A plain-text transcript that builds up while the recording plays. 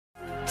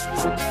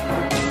What's up,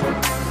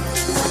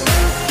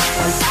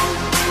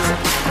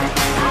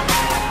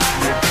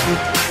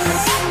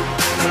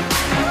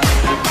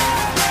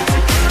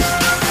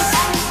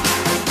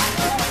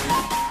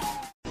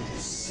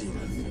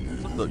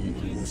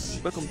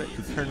 YouTube? Welcome back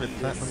to Tournament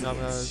Platinum, y'all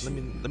guys. Let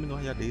me know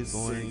how y'all day is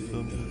going. You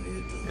feel me?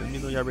 And let me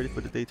know y'all ready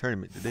for the day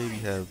tournament. Today we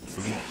have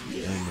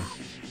Bleach and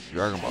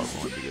Dragon Ball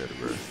going together,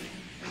 bro.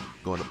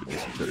 Going up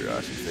against each other,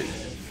 I should say.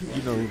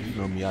 You know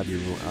me. I've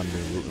been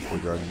rooting for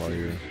Dragon Ball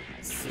here.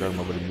 Dragon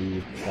Ball with a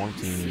move,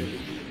 quarantine.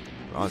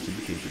 Honestly,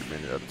 we can't get the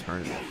minute of the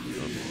tournament. You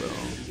know what I mean? But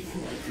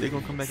they're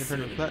gonna come back in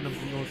Tournament Platinum. We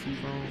gonna see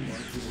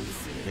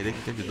hey, they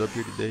can take it up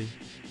here today.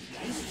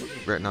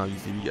 Right now, you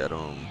see we got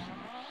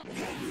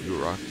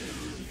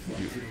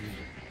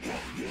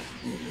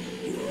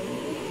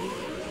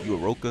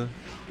Uroka,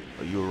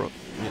 or Euro,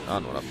 I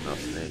don't know what I'm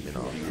pronouncing his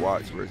name,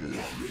 Watts versus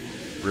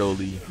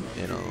Broly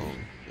and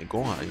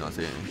Gohan, you know what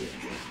I'm saying?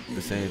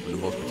 The same for the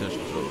most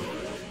potential, so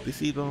let's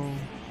see if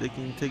they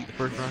can take the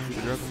first round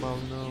to Dragon Ball,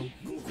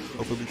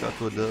 hopefully talk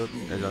to a dub.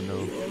 As y'all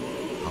know,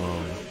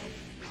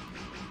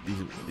 these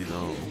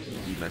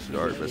matches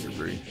are best of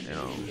 3,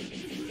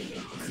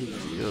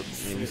 yep,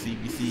 and we see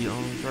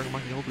Dragon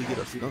Ball can hopefully get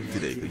a skunk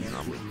today, because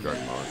I'm with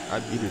Dragon Ball.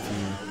 I'd either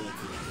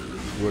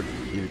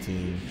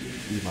team,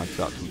 these my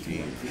top 2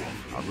 teams.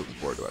 I'm looking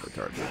forward to the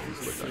card. Yeah.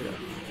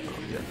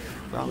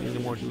 But I don't need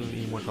any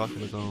more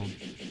talking.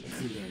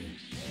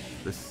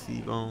 Let's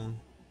see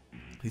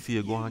you see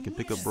a Gohan can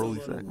pick up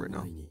Broly's sack right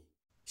now.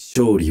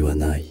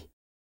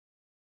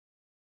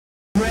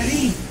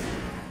 Ready?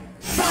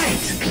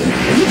 Fight!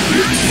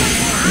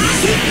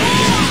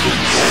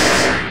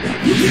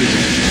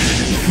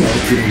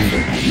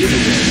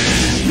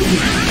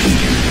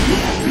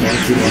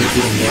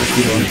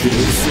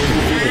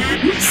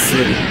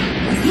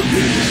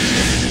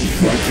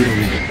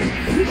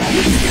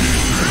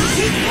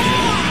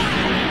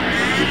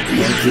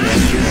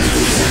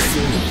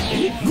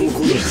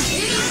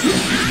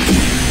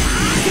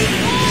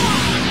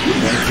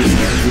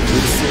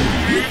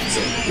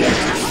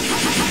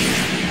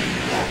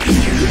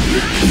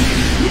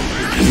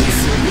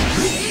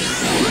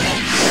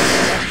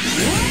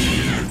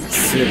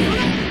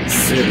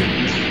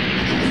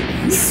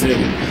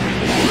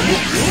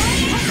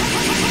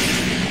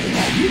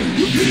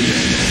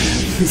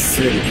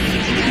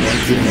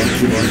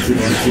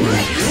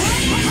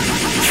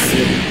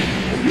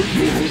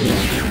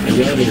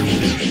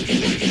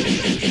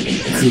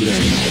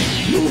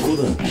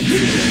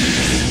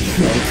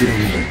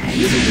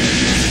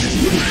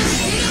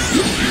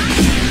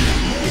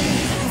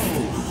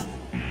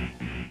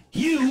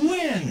 You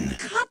win!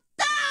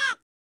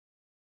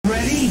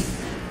 Ready?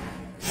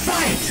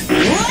 Fight!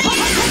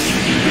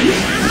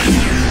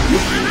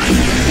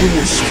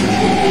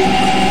 You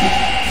win!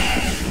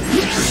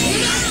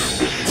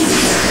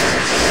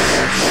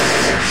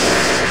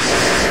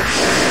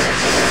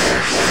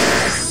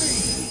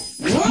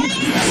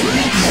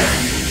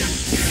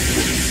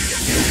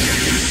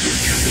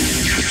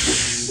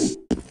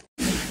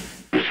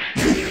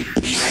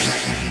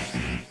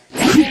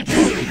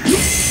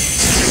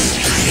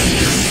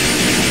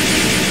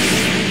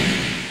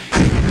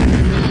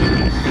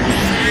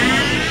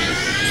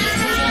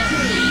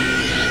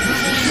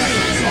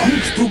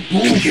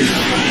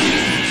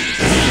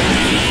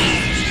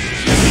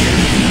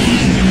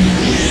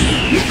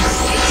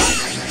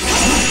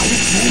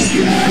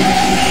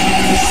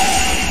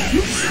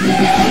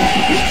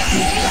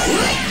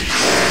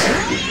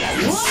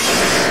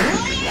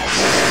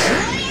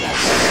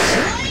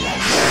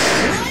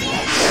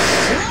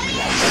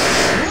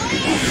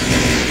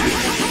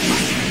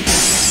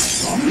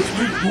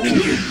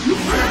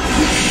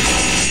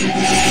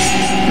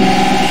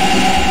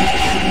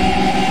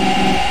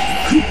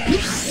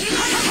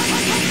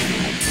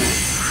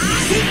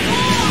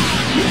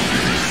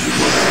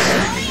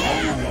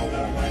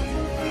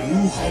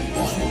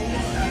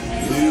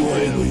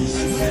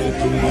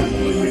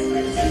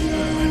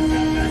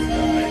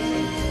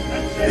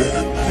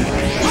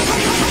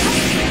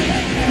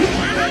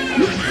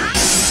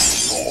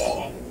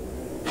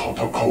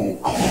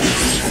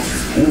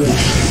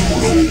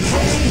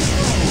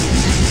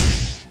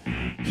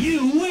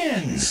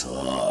 さ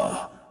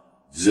あ、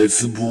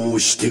絶望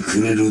して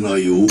くれるな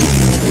よ。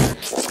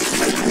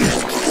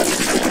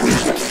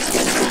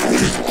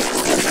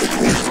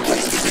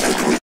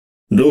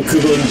6番隊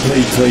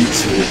隊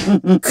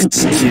長、口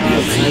切りサ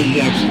イ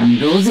ヤ人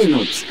ロゼ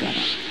の力。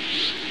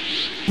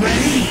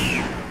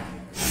Ready?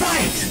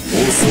 Fight!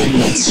 遅い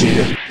な、チレ。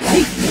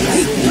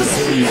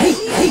遅いな。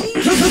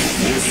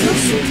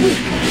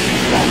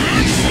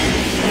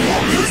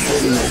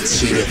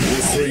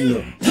遅いな。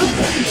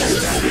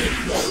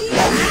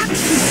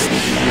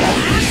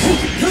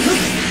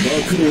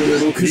爆能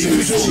の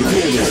61号だ。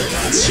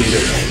チレ。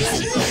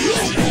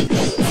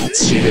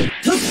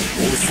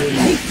遅いな。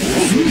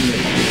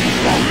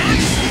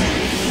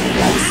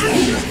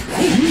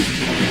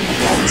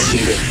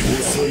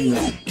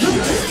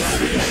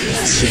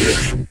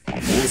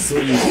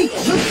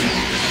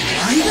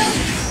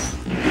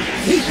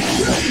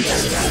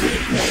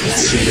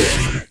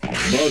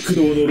爆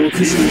動の60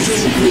兆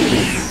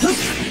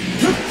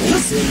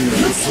遅いな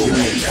遅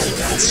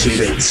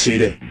い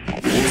な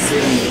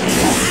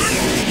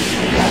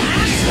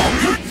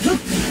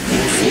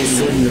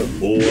遅いな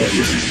終わり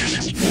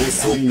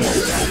遅いな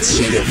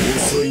遅いな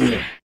遅いな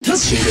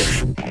遅いな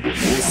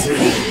遅い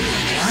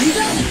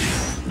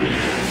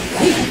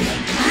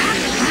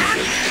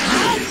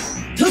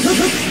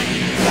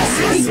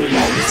な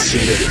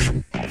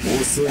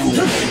遅いな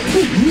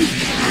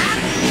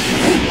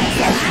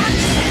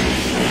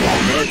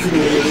爆動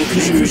の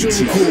60兆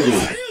高度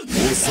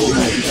遅いな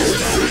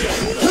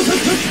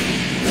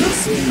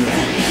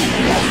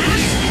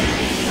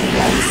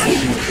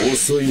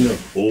遅いな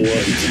終わり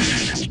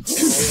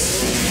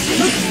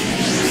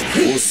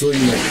遅い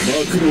な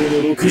爆動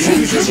の60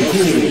兆高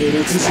度の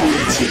61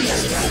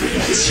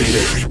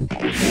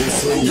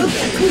遅いな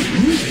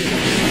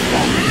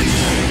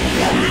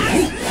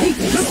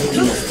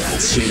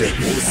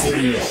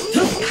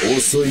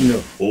遅いな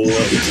終わり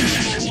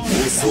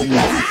遅いな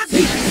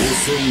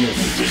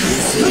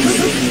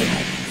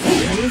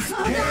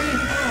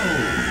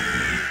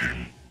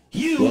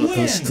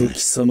私と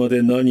貴様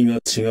で何が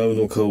違う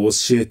のか教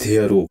えて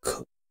やろう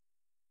か。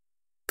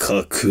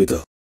格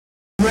だ。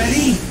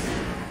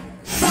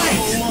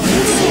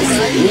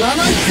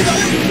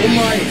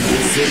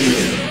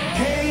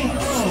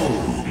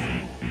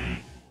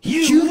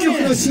究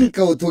極の進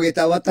化を遂げ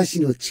た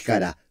私の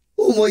力、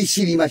思い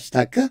知りまし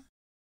たか？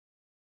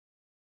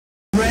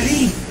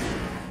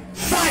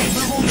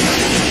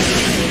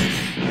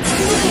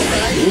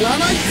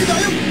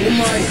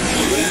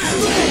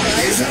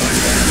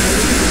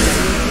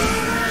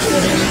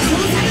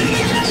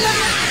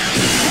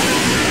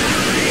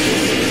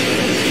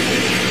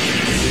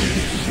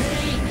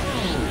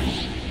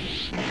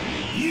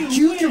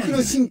究極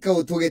の進化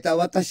を遂げた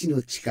私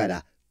の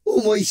力、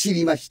思い知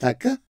りました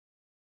か？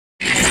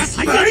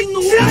最大の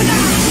オーラだ！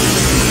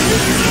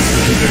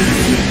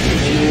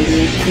俺を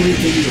超え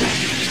てみろ。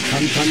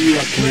簡単には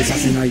超えさ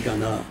せないが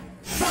な。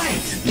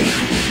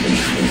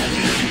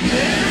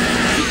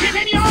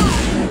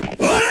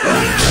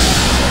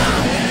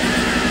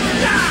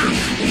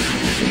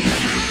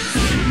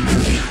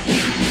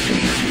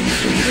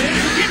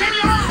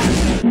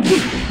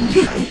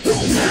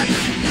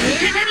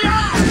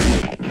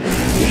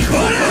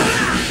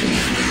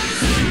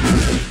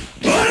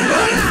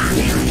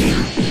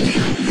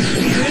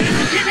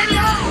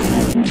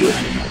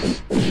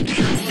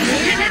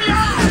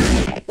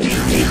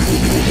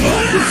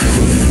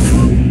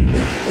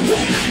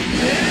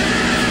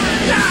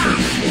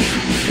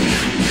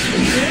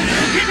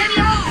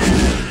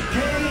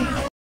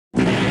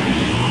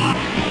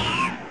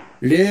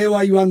礼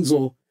は言わん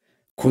ぞ。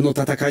この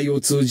戦いを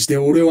通じて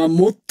俺は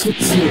もっと強く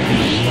な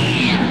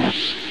っ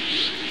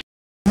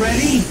た。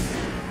Ready?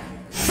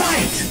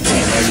 Fight!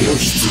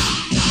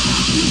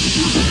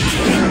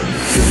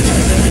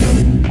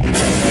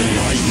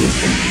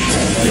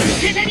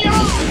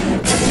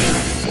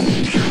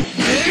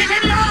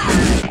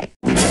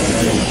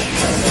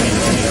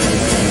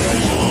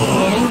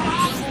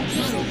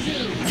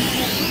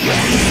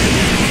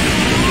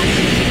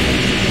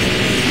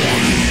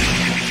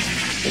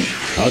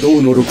 波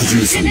動の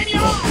63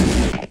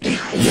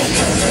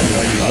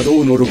波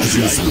動の63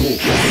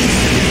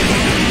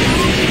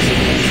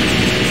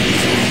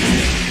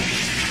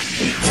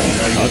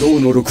波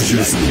動の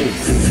63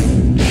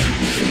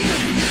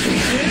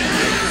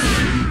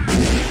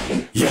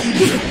いや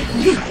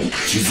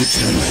気づき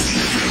たま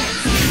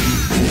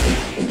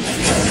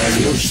え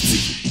の棺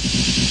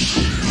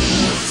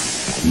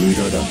無駄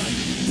だ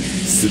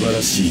素晴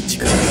らしい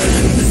力そ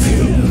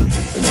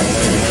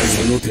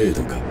の程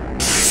度か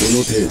そ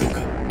の程度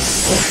か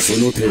そ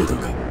の程度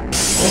か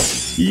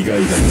意外だ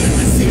な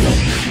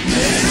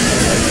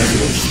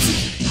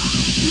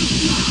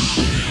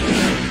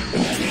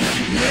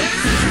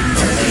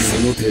そ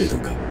の程度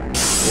か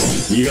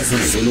逃がさな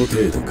いその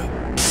程度か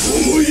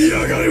思い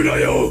上がるな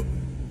よ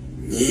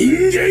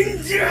人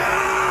間じゃ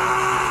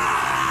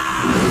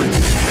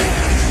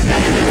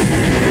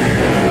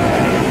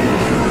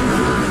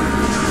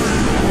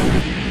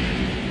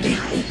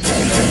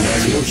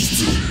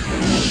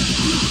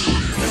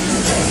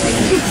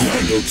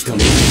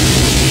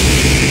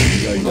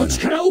この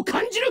力を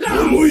感じるか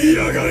思い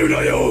上がる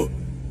なよ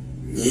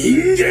人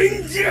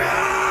間じゃ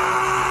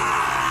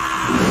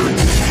こ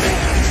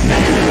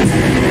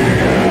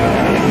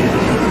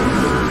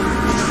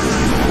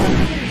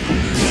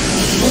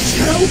の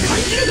力を感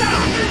じるか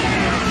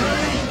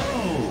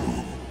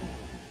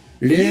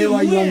礼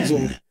は言わんぞ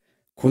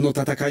この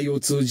戦いを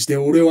通じて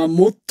俺は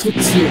もっと強く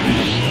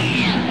なる